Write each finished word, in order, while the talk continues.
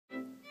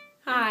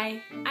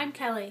Hi, I'm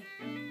Kelly.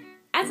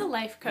 As a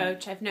life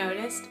coach, I've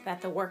noticed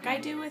that the work I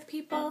do with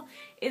people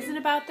isn't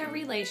about their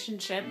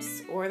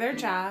relationships or their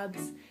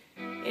jobs.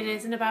 It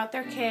isn't about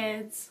their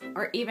kids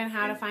or even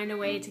how to find a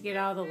way to get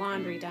all the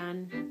laundry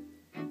done.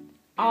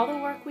 All the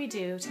work we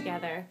do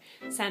together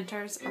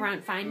centers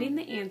around finding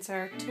the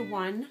answer to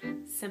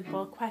one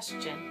simple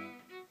question.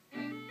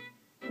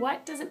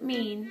 What does it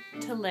mean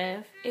to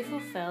live a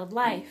fulfilled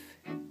life?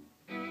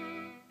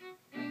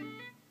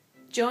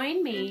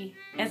 Join me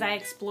as I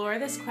explore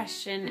this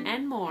question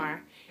and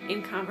more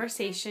in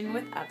conversation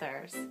with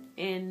others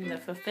in the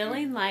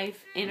Fulfilling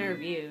Life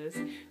interviews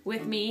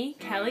with me,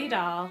 Kelly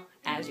Dahl,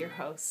 as your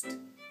host.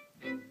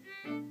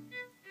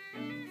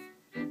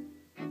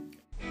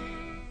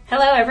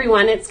 Hello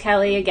everyone, it's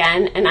Kelly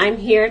again, and I'm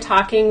here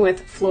talking with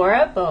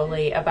Flora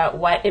Bowley about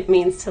what it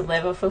means to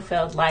live a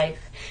fulfilled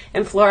life.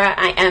 And Flora,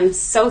 I am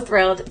so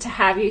thrilled to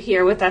have you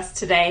here with us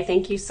today.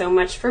 Thank you so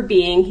much for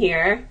being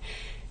here.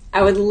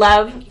 I would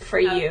love for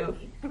you.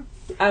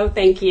 Oh,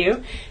 thank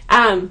you.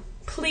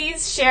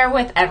 Please share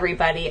with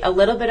everybody a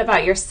little bit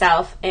about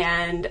yourself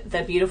and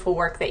the beautiful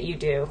work that you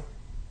do.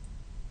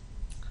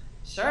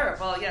 Sure.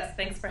 Well, yes,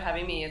 thanks for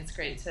having me. It's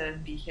great to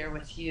be here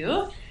with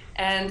you.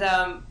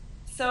 And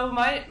so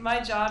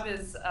my job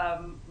is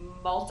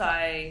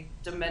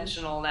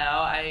multi-dimensional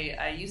now.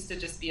 I used to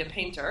just be a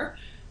painter.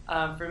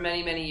 For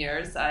many, many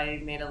years,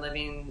 I made a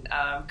living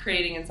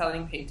creating and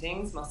selling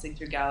paintings, mostly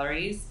through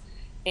galleries.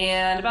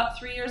 And about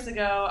 3 years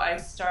ago, I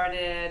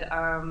started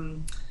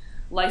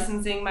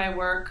licensing my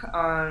work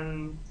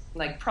on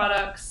like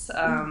products,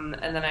 and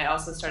then I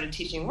also started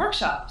teaching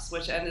workshops,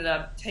 which ended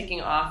up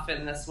taking off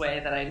in this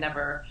way that I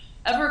never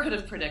ever could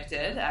have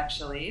predicted,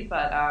 actually.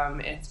 But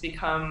it's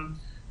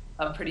become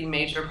a pretty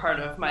major part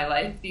of my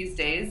life these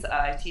days.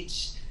 I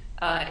teach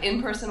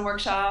in-person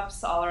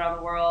workshops all around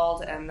the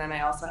world, and then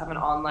I also have an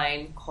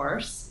online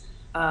course.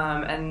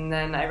 And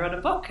then I wrote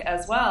a book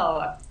as well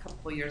a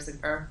couple years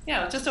ago, or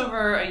just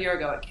over a year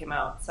ago it came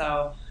out.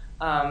 So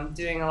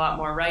doing a lot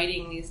more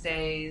writing these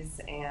days,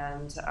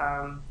 and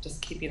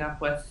just keeping up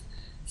with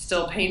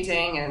still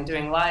painting and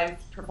doing live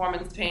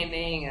performance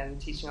painting and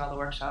teaching all the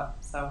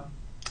workshops. So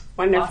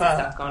wonderful. Lots of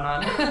stuff going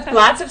on.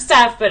 Lots of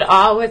stuff, but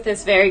all with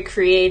this very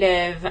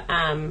creative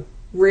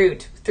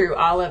route through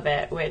all of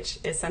it, which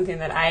is something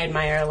that I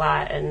admire a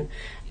lot. And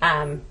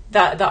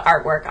the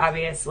artwork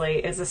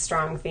obviously is a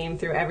strong theme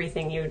through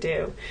everything you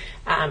do.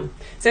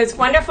 So it's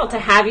wonderful to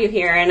have you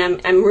here, and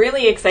I'm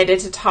really excited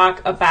to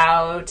talk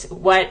about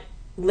what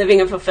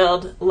living a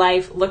fulfilled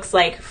life looks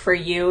like for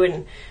you,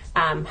 and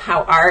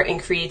how art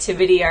and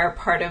creativity are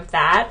part of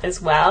that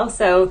as well.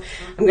 So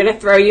I'm going to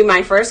throw you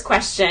my first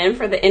question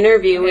for the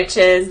interview, which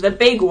is the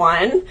big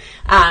one.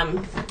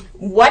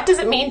 What does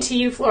it mean to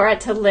you, Flora,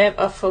 to live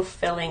a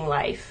fulfilling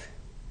life?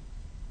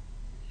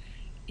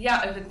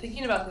 Yeah, I've been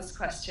thinking about this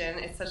question.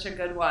 It's such a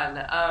good one.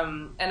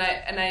 And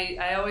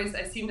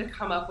I seem to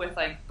come up with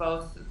like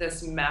both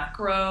this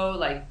macro,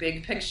 like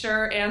big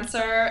picture answer,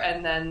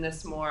 and then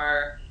this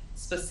more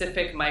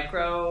specific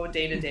micro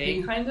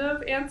day-to-day kind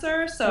of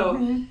answer.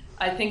 So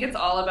I think it's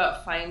all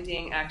about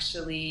finding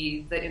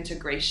actually the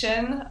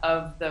integration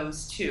of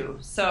those two.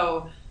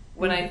 So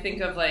when I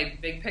think of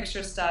like big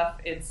picture stuff,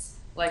 it's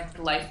like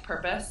life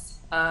purpose,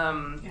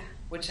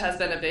 which has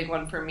been a big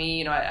one for me.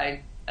 You know,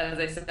 I as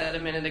I said a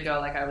minute ago,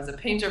 like I was a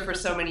painter for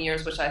so many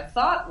years, which I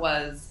thought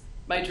was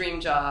my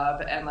dream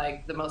job and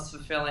like the most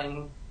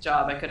fulfilling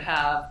job I could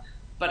have.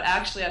 But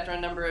actually after a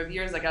number of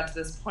years, I got to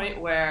this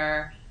point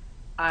where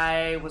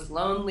I was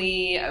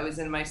lonely. I was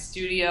in my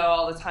studio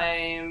all the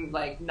time,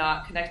 like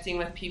not connecting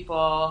with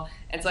people.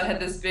 And so I had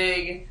this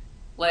big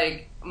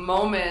like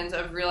moment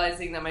of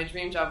realizing that my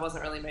dream job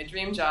wasn't really my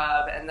dream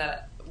job, and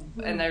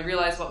I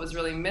realized what was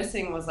really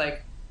missing was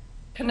like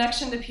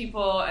connection to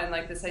people, and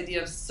like this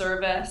idea of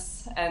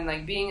service and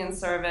like being in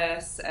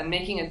service and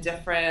making a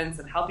difference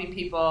and helping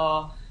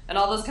people and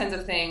all those kinds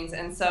of things.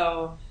 And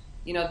so,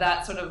 you know,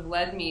 that sort of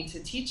led me to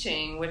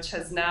teaching, which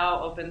has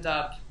now opened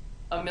up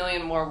a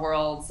million more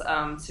worlds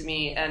to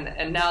me.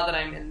 And now that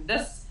I'm in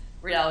this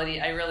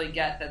reality, I really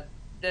get that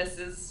this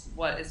is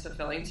what is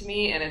fulfilling to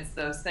me, and it's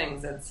those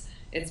things.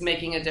 It's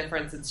making a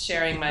difference. It's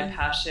sharing my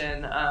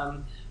passion,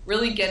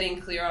 really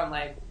getting clear on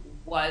like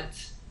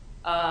what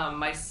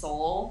my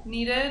soul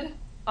needed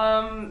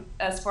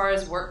as far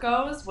as work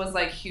goes was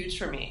like huge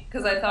for me,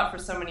 because I thought for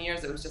so many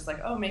years it was just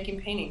like, oh,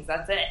 making paintings,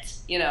 that's it,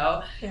 you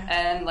know.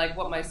 And like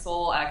what my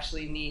soul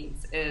actually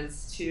needs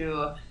is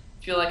to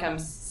feel like I'm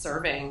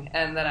serving,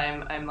 and that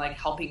I'm like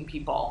helping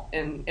people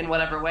in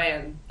whatever way.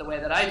 And the way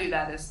that I do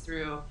that is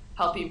through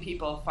helping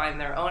people find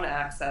their own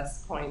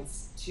access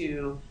points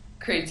to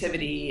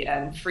creativity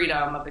and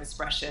freedom of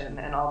expression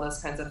and all those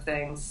kinds of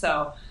things.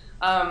 So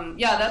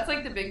that's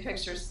like the big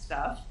picture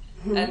stuff.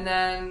 And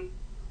then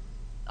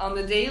on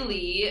the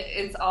daily,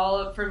 it's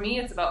all, for me,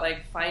 it's about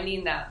like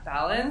finding that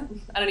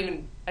balance.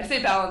 I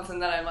say balance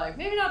and then I'm like,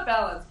 maybe not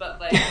balance, but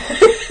like,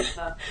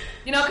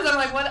 you know, because I'm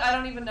like, what? I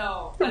don't even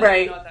know. I don't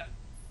even know what that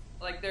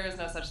like there is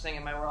no such thing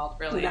in my world,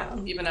 really.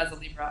 No. Even as a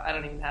Libra, I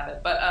don't even have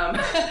it. But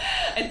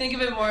I think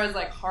of it more as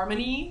like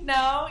harmony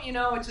now, you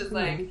know, which is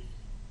like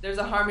there's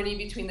a harmony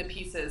between the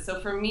pieces. So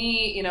for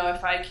me, you know,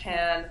 if I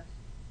can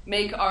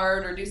make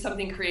art or do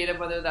something creative,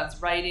 whether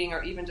that's writing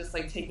or even just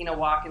like taking a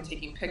walk and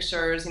taking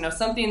pictures, you know,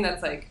 something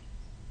that's like,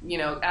 you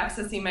know,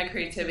 accessing my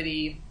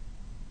creativity.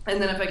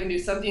 And then if I can do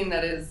something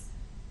that is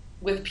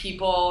with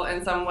people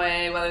in some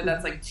way, whether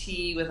that's like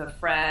tea with a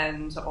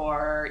friend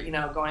or, you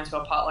know, going to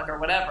a potluck or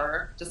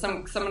whatever, just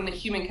some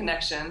human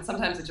connection.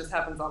 Sometimes it just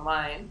happens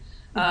online.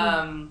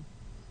 And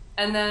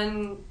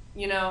then,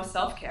 you know,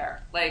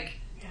 self-care, like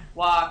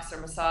walks or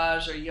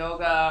massage or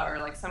yoga or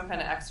like some kind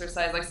of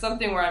exercise, like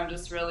something where I'm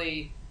just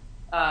really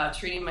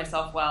treating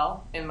myself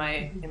well in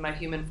my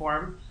human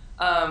form.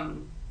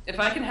 If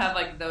I can have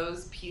like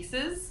those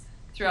pieces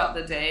throughout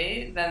the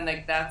day, then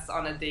like that's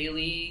on a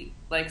daily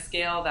like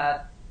scale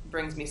that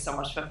brings me so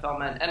much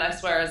fulfillment. And I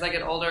swear, as I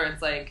get older,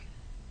 it's like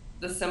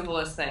the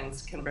simplest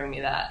things can bring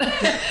me that.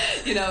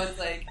 You know, it's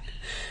like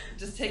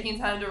just taking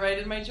time to write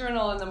in my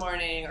journal in the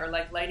morning, or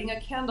like lighting a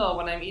candle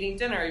when I'm eating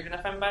dinner, even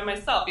if I'm by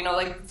myself. You know,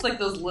 like it's like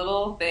those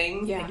little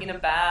things, taking a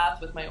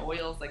bath with my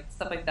oils, like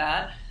stuff like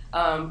that,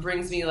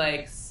 brings me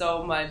like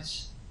so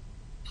much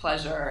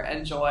pleasure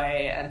and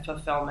joy and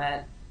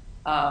fulfillment.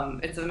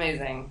 It's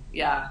amazing.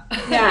 Yeah.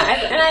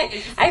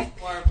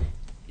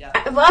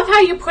 I love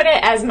how you put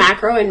it as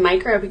macro and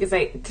micro, because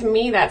to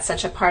me that's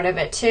such a part of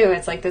it too.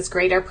 It's like this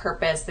greater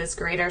purpose, this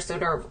greater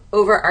sort of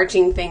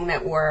overarching thing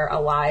that we're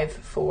alive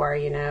for,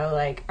 you know,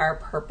 like our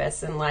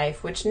purpose in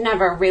life, which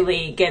never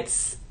really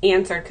gets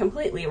answered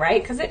completely,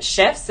 right? Because it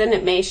shifts, and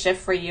it may shift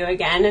for you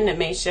again, and it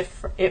may shift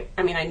for it.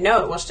 I mean, I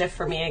know it will shift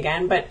for me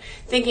again, but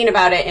thinking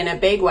about it in a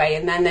big way,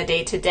 and then the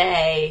day to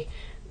day,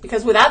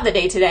 because without the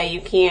day to day,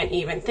 you can't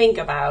even think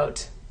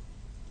about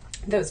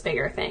those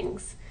bigger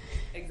things.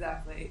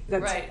 Exactly.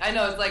 Right. I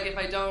know, it's like if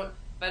I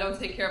don't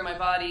take care of my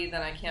body,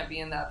 then I can't be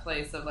in that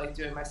place of like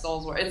doing my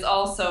soul's work. It's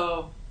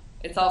also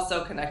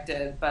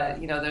connected,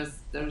 but you know,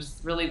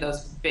 there's really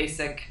those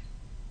basic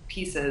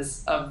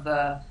pieces of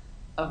the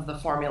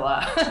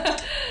formula.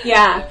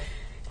 Yeah.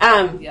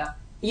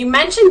 You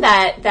mentioned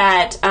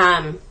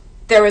that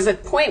there was a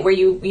point where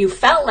you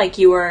felt like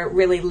you were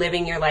really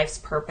living your life's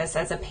purpose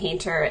as a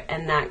painter,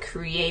 and that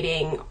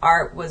creating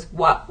art was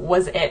what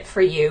was it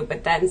for you,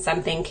 but then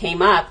something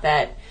came up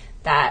that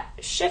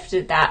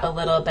shifted that a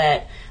little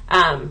bit.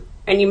 And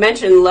you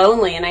mentioned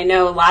lonely, and I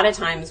know a lot of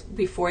times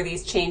before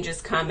these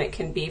changes come, it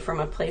can be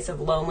from a place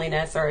of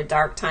loneliness or a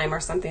dark time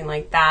or something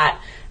like that.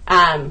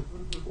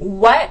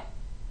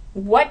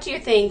 What do you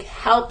think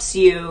helps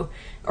you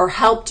or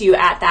helped you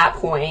at that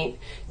point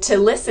to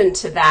listen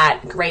to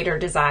that greater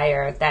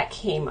desire that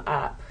came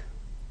up?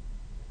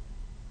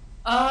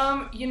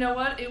 You know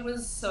what? It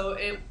was so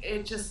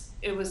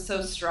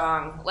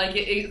strong. Like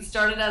it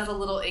started as a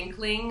little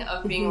inkling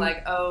of being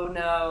like, oh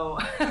no,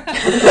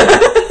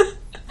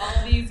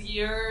 all these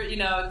years, you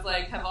know, it's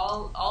like have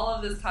all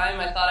of this time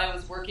I thought I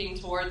was working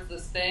towards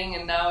this thing,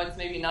 and now it's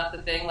maybe not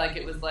the thing. Like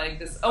it was like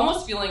this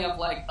almost feeling of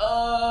like,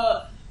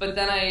 but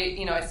then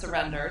I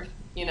surrendered,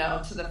 you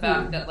know, to the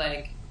fact that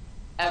like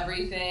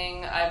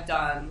everything I've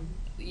done,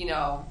 you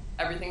know,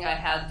 everything I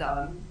had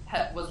done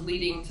was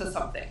leading to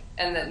something,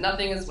 and that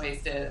nothing is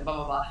wasted, blah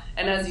blah blah.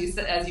 And as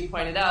you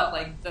pointed out,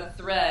 like the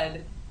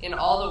thread in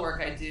all the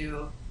work I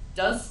do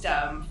does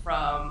stem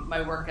from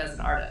my work as an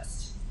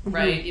artist,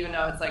 right? Even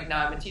though it's like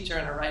now I'm a teacher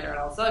and a writer and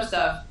all this other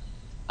stuff,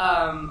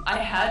 I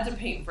had to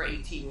paint for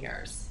 18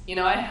 years. You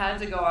know, I had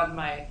to go on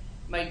my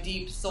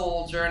deep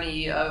soul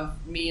journey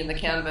of me and the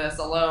canvas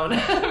alone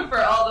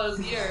for all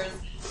those years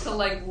to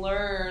like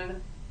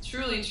learn.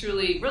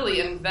 Truly, really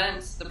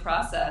invent the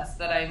process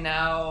that I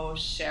now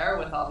share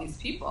with all these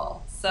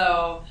people.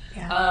 So,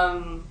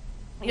 so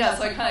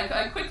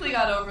I quickly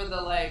got over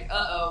the like,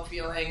 uh-oh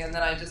feeling, and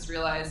then I just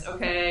realized,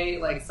 okay,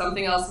 like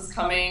something else is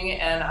coming,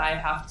 and I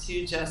have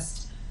to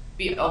just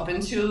be open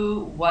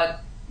to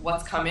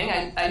what's coming.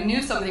 I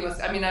knew something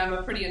was, I mean, I'm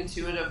a pretty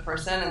intuitive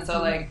person, and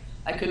so like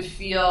I could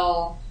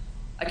feel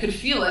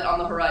it on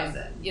the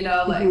horizon, you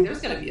know, like there's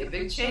going to be a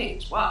big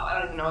change. Wow, I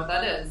don't even know what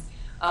that is.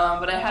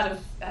 But I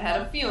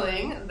had a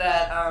feeling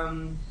that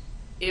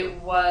it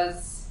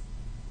was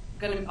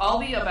going to all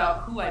be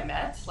about who I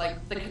met,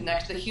 like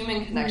the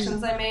human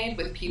connections I made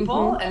with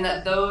people, and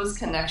that those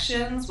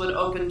connections would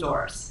open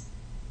doors.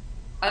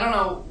 I don't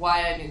know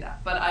why I knew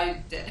that, but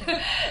I did.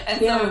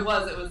 And so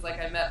it was like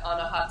I met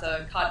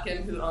Anahata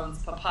Kotkin, who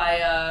owns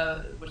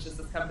Papaya, which is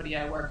this company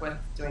I work with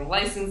doing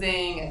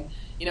licensing, and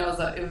you know,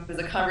 it was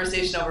a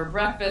conversation over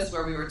breakfast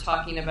where we were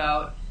talking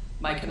about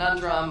my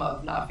conundrum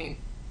of not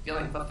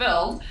feeling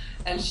fulfilled,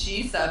 and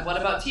she said, what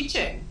about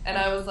teaching? And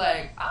I was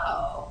like,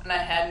 oh, and I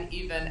hadn't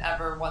even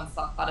ever once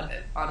thought of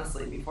it,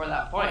 honestly, before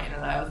that point.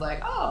 And I was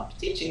like, oh,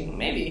 teaching,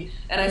 maybe.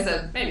 And I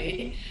said,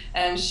 maybe.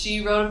 And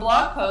she wrote a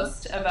blog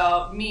post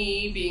about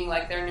me being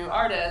like their new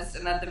artist,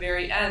 and at the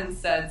very end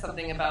said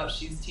something about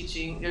she's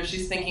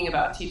thinking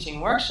about teaching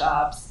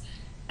workshops.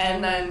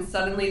 And then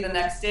suddenly the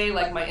next day,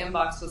 like my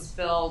inbox was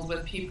filled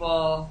with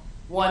people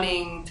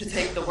wanting to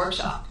take the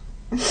workshop.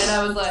 And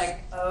I was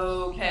like,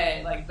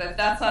 okay, like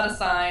that's not a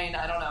sign.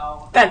 I don't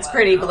know. That's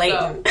pretty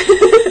blatant. So,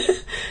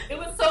 it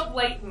was so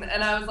blatant,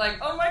 and I was like,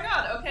 oh my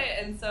God, okay.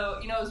 And so,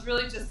 it was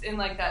really just in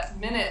like that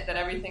minute that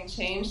everything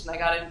changed, and I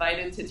got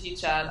invited to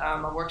teach at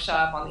a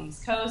workshop on the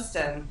East Coast,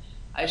 and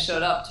I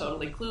showed up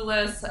totally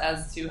clueless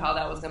as to how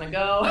that was going to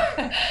go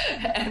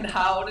and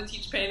how to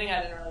teach painting.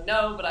 I didn't really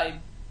know, but I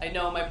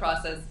know my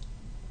process.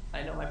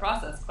 I know my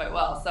process quite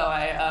well, so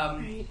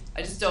I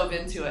just dove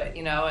into it,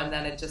 and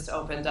then it just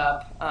opened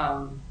up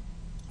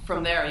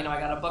from there. I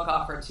got a book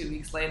offer 2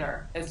 weeks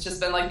later. It's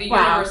just been like the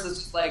universe is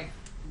just like,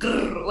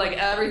 grrr, like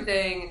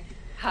everything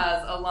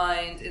has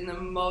aligned in the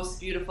most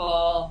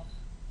beautiful,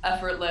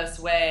 effortless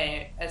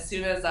way as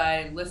soon as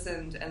I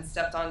listened and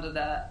stepped onto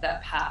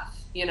that path,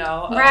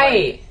 of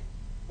like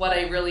what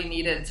I really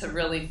needed to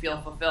really feel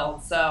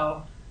fulfilled.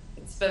 So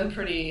it's been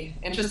pretty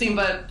interesting,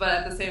 but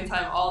at the same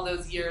time, all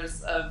those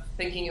years of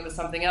thinking it was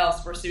something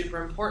else were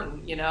super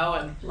important,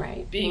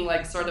 and being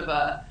like sort of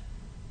a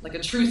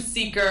truth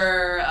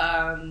seeker,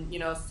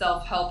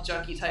 self-help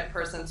junkie type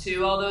person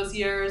too, all those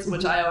years,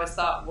 which I always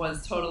thought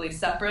was totally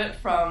separate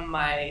from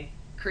my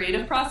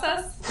creative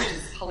process, which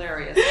is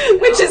hilarious.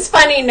 Which is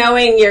funny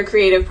knowing your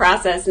creative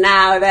process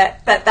now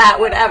that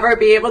would ever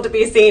be able to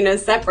be seen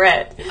as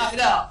separate. I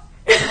know.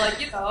 And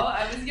like,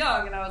 I was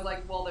young and I was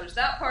like, well, there's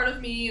that part of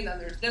me and then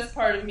there's this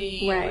part of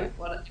me. Right.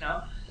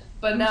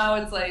 But now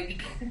it's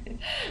like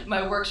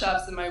my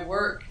workshops and my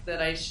work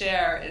that I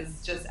share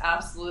is just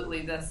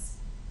absolutely this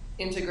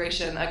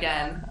integration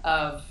again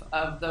of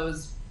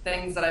those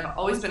things that I've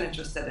always been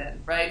interested in,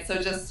 right? So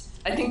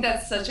I think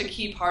that's such a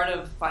key part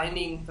of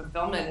finding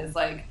fulfillment is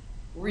like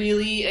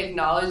really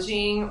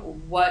acknowledging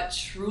what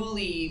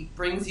truly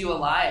brings you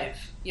alive.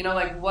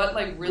 Like what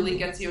like really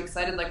gets you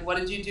excited. Like what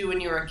did you do when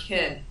you were a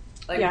kid?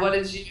 Like what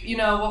did you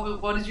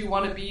what did you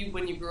want to be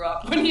when you grew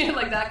up? When you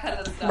like that kind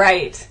of stuff.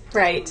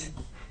 Right.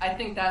 I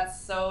think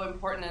that's so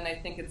important, and I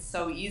think it's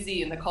so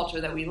easy in the culture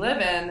that we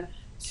live in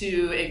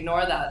to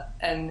ignore that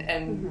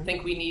and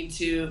think we need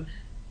to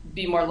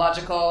be more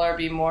logical or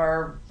be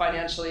more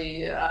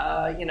financially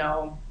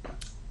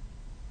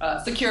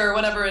secure,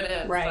 whatever it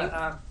is.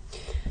 Right.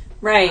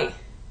 Right.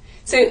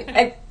 So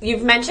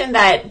you've mentioned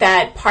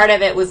that part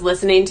of it was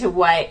listening to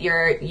what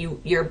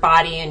your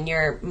body and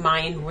your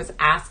mind was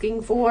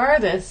asking for,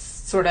 this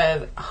sort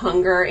of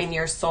hunger in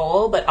your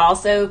soul, but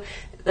also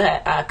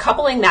the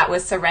coupling that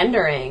with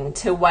surrendering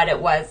to what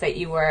it was that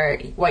you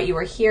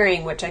were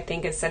hearing, which I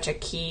think is such a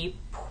key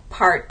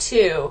part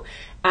too.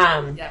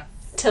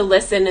 To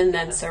listen and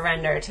then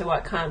surrender to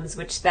what comes,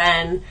 which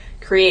then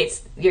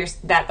creates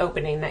that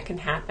opening that can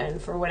happen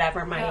for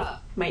whatever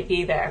might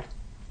be there.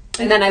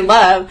 And then I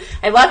love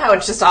how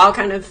it just all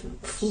kind of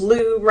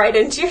flew right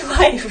into your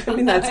life. I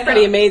mean, that's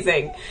pretty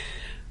amazing.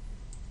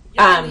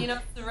 Yeah,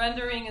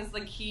 surrendering is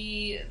the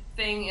key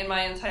thing in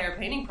my entire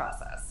painting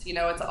process.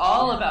 It's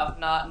all about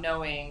not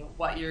knowing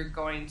what you're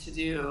going to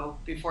do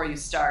before you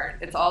start.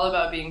 It's all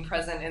about being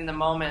present in the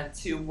moment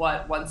to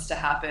what wants to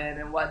happen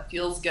and what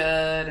feels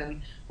good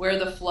and where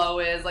the flow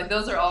is. Like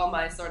those are all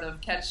my sort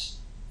of catch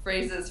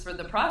phrases for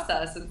the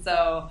process. And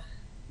so,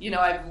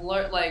 I've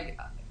learned like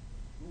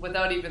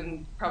without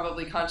even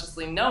probably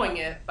consciously knowing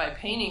it, by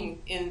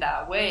painting in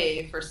that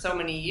way for so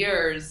many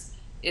years,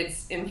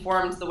 it's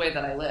informed the way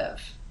that I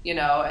live,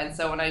 and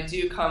so when I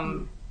do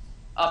come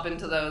up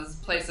into those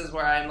places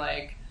where I'm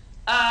like,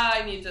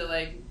 I need to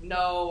like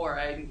know, or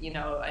I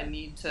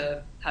need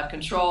to have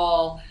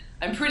control,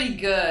 I'm pretty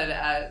good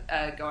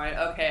at going,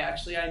 okay,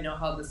 actually I know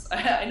how these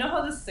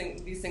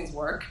things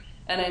work,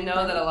 and I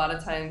know that a lot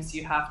of times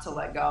you have to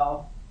let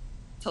go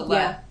to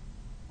let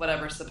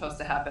whatever's supposed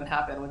to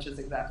happen, which is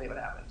exactly what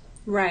happened.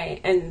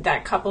 Right, and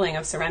that coupling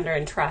of surrender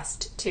and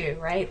trust too,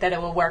 right? That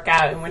it will work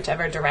out in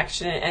whichever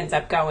direction it ends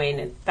up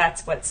going.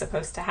 That's what's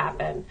supposed to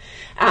happen.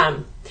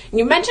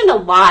 You mentioned a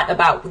lot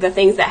about the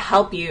things that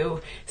help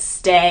you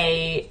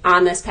stay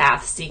on this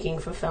path, seeking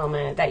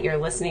fulfillment, that you're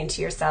listening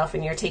to yourself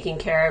and you're taking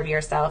care of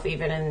yourself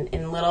even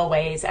in little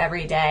ways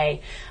every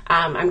day.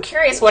 I'm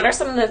curious, what are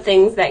some of the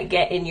things that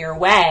get in your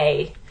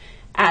way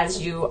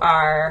as you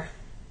are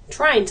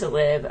trying to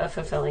live a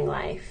fulfilling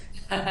life?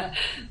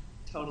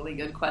 Totally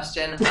good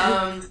question.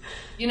 I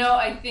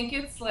think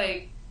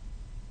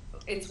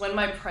it's when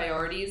my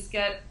priorities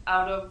get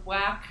out of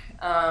whack.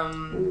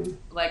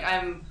 Like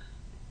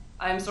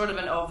I'm sort of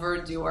an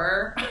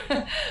overdoer,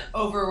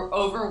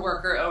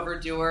 overworker,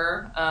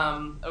 overdoer,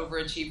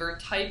 overachiever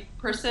type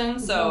person.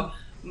 So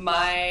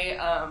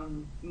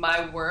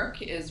my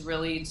work is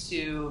really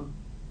to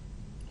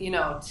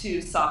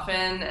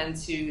soften and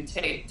to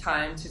take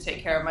time to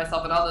take care of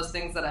myself and all those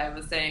things that I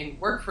was saying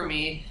work for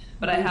me.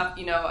 But I have,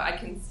 I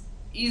can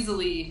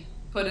easily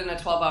put in a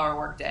 12-hour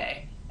work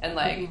day and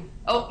not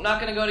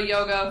going to go to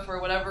yoga for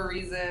whatever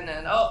reason,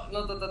 and all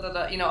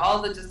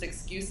the just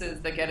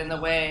excuses that get in the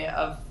way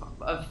of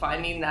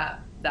finding that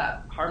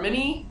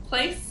harmony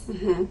place.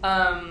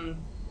 And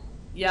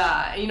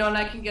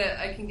I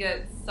can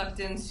get sucked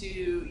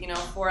into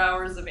 4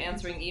 hours of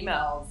answering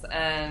emails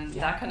and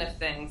that kind of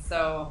thing.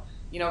 So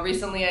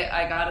recently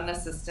I got an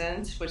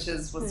assistant, which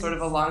was sort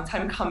of a long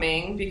time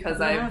coming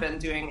because I've been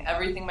doing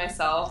everything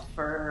myself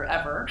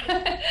forever.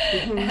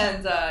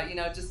 And,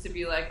 just to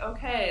be like,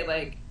 okay,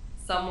 like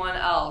someone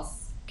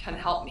else can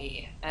help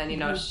me. And,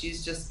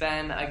 she's just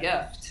been a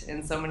gift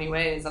in so many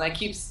ways.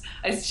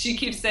 And she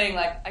keeps saying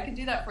like, I could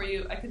do that for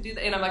you. I could do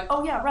that. And I'm like,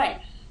 oh yeah,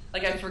 right.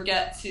 Like I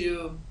forget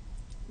to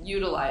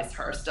utilize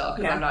her still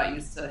because I'm not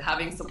used to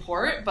having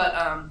support, but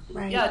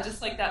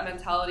just like that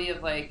mentality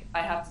of like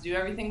I have to do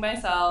everything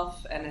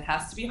myself and it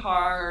has to be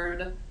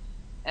hard,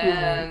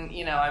 and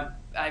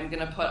I'm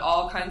gonna put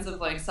all kinds of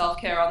like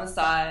self-care on the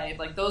side.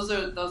 Like those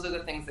are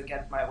the things that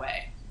get in my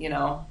way.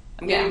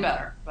 I'm getting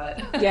better, but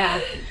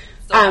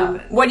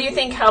what do you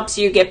think helps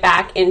you get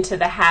back into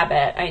the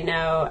habit? I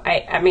know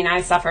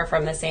I suffer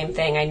from the same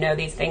thing. I know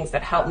these things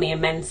that help me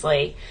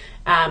immensely.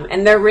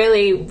 And they're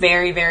really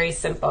very, very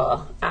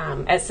simple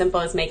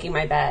as making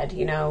my bed.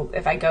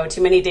 If I go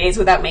too many days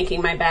without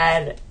making my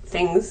bed,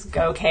 things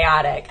go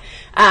chaotic.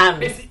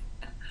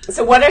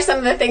 So what are some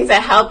of the things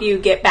that help you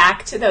get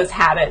back to those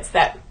habits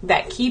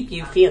that keep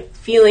you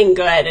feeling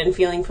good and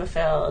feeling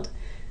fulfilled?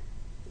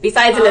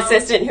 Besides an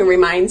assistant who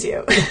reminds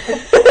you.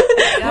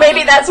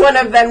 Maybe that's one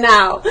of them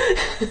now.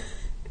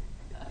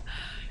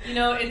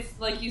 It's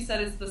like you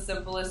said, it's the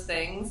simplest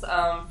things.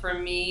 For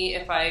me,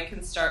 if I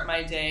can start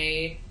my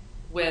day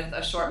with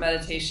a short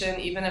meditation,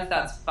 even if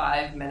that's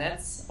 5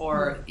 minutes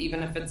or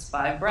even if it's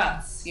 5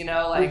 breaths, I'm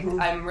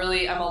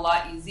a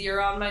lot easier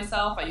on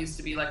myself. I used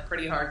to be like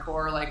pretty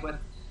hardcore, like with,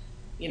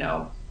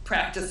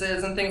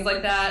 practices and things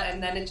like that.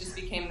 And then it just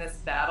became this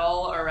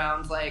battle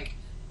around like,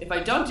 if I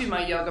don't do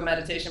my yoga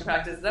meditation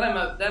practice, then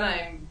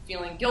I'm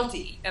feeling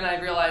guilty. And I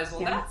realized,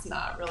 that's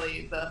not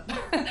really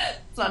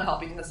it's not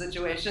helping the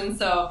situation.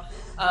 So,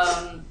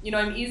 I'm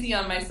easy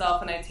on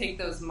myself and I take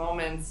those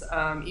moments,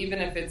 even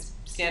if it's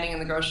standing in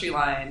the grocery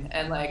line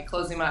and like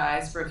closing my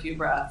eyes for a few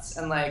breaths.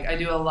 And like, I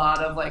do a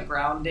lot of like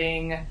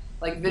grounding,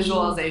 like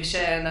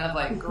visualization of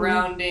like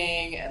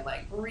grounding and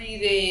like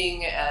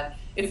breathing. And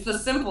it's the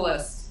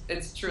simplest.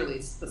 It's truly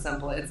the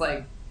simplest. It's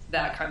like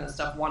that kind of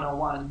stuff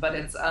 101, but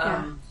it's,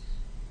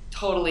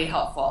 totally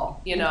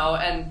helpful,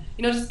 and,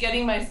 just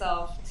getting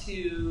myself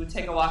to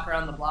take a walk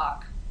around the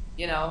block,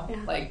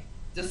 like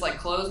just like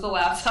close the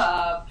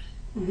laptop,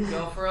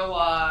 go for a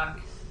walk,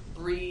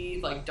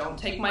 breathe, like don't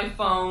take my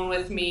phone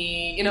with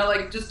me,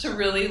 like just to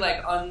really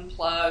like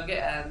unplug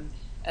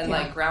and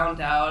like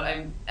ground out.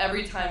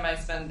 Every time I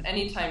spend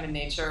any time in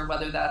nature,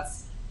 whether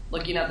that's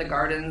looking at the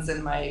gardens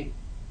in my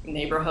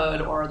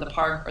neighborhood or the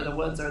park or the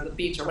woods or the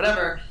beach or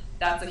whatever,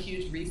 that's a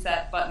huge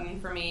reset button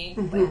for me,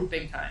 like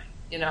big time.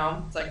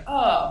 It's like,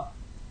 oh,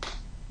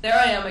 there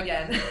I am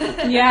again.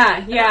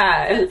 Yeah.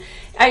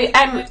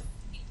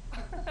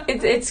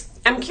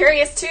 I'm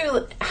curious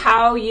too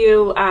how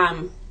you.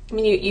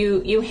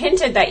 You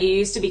hinted that you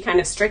used to be kind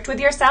of strict with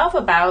yourself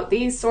about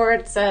these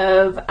sorts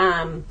of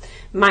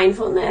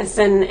mindfulness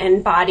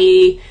and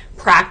body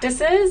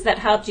practices that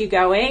helped you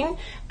going.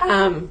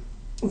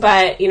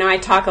 But I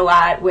talk a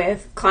lot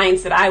with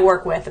clients that I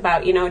work with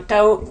about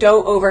don't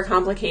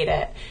overcomplicate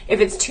it. If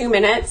it's 2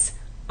 minutes,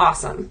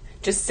 awesome.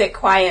 Just sit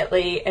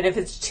quietly, and if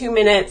it's 2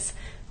 minutes,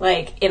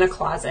 like in a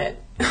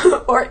closet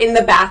or in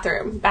the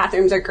bathroom,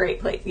 bathrooms are a great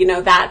place.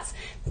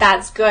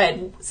 That's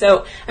good.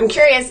 So I'm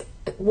curious,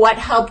 what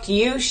helped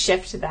you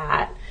shift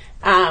that?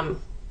 So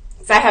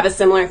I have a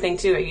similar thing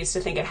too. I used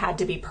to think it had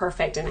to be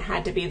perfect and it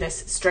had to be this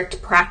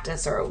strict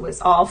practice, or it was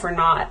all for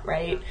naught,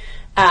 right?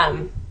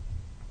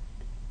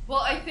 Well,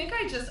 I think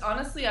I just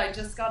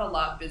got a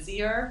lot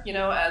busier,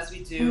 as we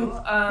do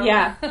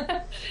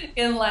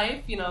in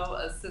life,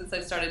 since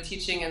I started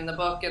teaching in the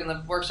book and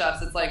the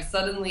workshops. It's like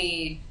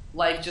suddenly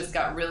life just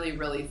got really,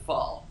 really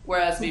full.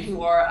 Whereas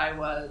before I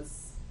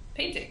was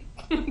painting,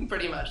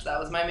 pretty much. That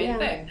was my main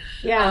thing.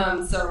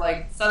 Yeah. So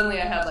like suddenly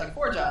I had like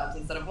 4 jobs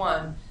instead of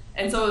 1.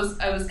 And so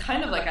I was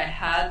kind of like I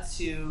had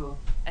to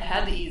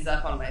ease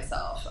up on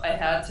myself. I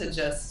had to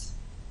just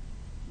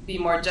be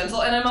more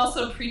gentle, and I'm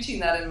also preaching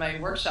that in my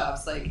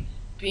workshops, like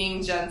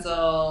being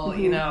gentle,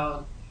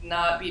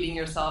 not beating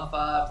yourself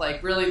up,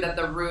 like really that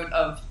the root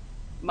of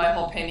my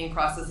whole painting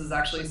process is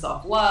actually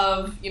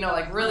self-love,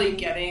 like really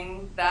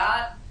getting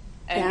that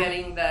and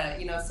getting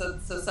that, so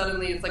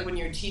suddenly it's like when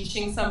you're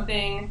teaching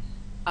something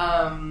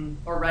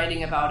or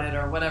writing about it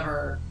or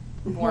whatever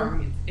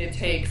form it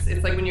takes,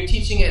 it's like when you're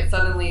teaching it,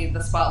 suddenly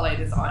the spotlight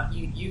is on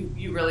you.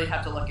 You really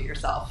have to look at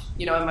yourself,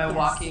 am I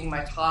walking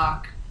my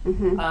talk,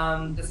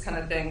 this kind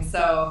of thing.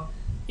 So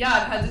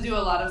I've had to do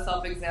a lot of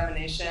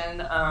self-examination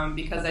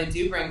because I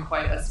do bring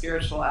quite a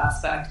spiritual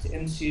aspect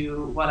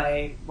into what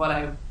I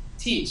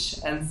teach,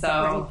 and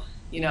so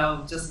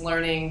just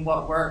learning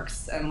what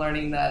works and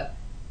learning that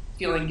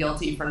feeling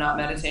guilty for not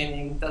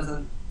meditating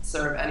doesn't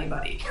serve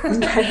anybody.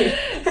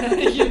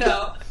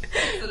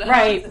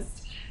 Right.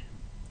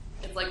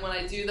 It's like when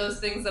I do those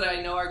things that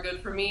I know are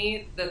good for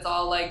me, that's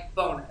all like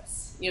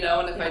bonus,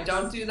 and if I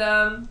don't do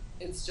them,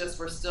 it's just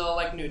we're still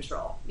like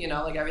neutral,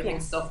 like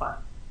everything's still fine.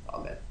 It's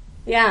all good.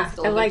 Yeah,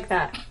 I like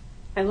that.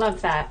 I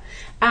love that.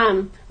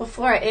 Well,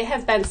 Flora, it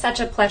has been such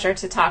a pleasure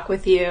to talk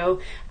with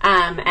you,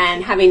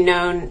 and having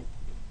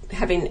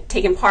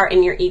taken part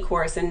in your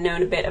e-course and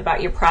known a bit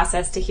about your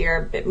process, to hear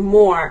a bit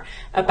more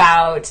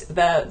about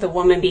the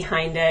woman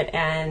behind it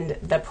and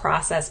the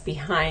process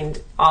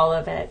behind all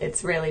of it.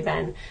 It's really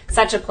been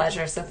such a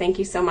pleasure. So thank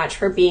you so much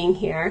for being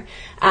here.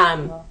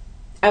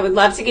 I would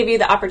love to give you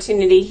the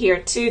opportunity here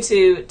too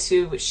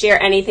to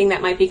share anything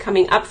that might be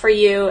coming up for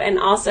you, and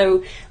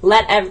also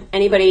let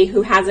anybody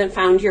who hasn't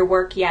found your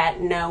work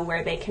yet know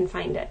where they can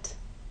find it.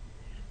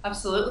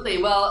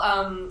 Absolutely.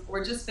 Well,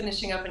 we're just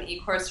finishing up an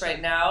e-course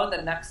right now.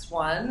 The next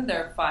one,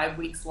 they're 5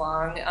 weeks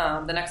long.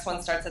 The next one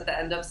starts at the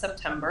end of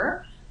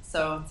September,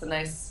 so it's a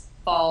nice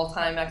fall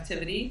time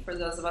activity for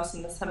those of us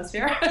in this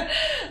hemisphere.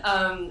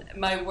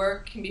 My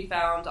work can be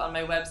found on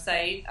my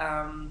website,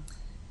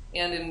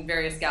 and in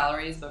various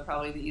galleries, but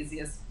probably the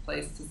easiest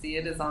place to see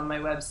it is on my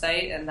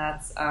website, and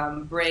that's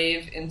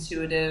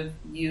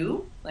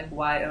braveintuitiveyou, like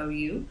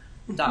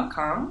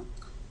YOU.com.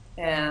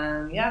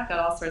 And yeah, I've got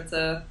all sorts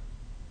of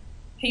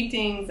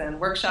paintings and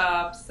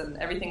workshops, and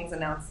everything's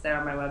announced there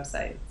on my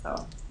website.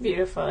 So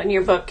beautiful. And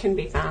your book can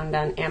be found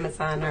on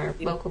Amazon or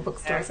local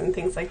bookstores and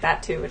things like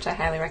that too, which I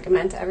highly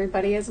recommend to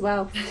everybody as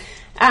well.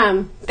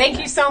 Thank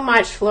you so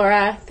much,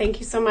 Flora. Thank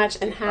you so much,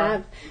 and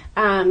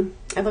I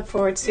look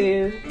forward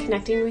to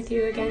connecting with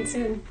you again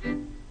soon.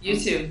 You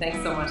too.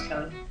 Thanks so much,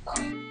 Kelly.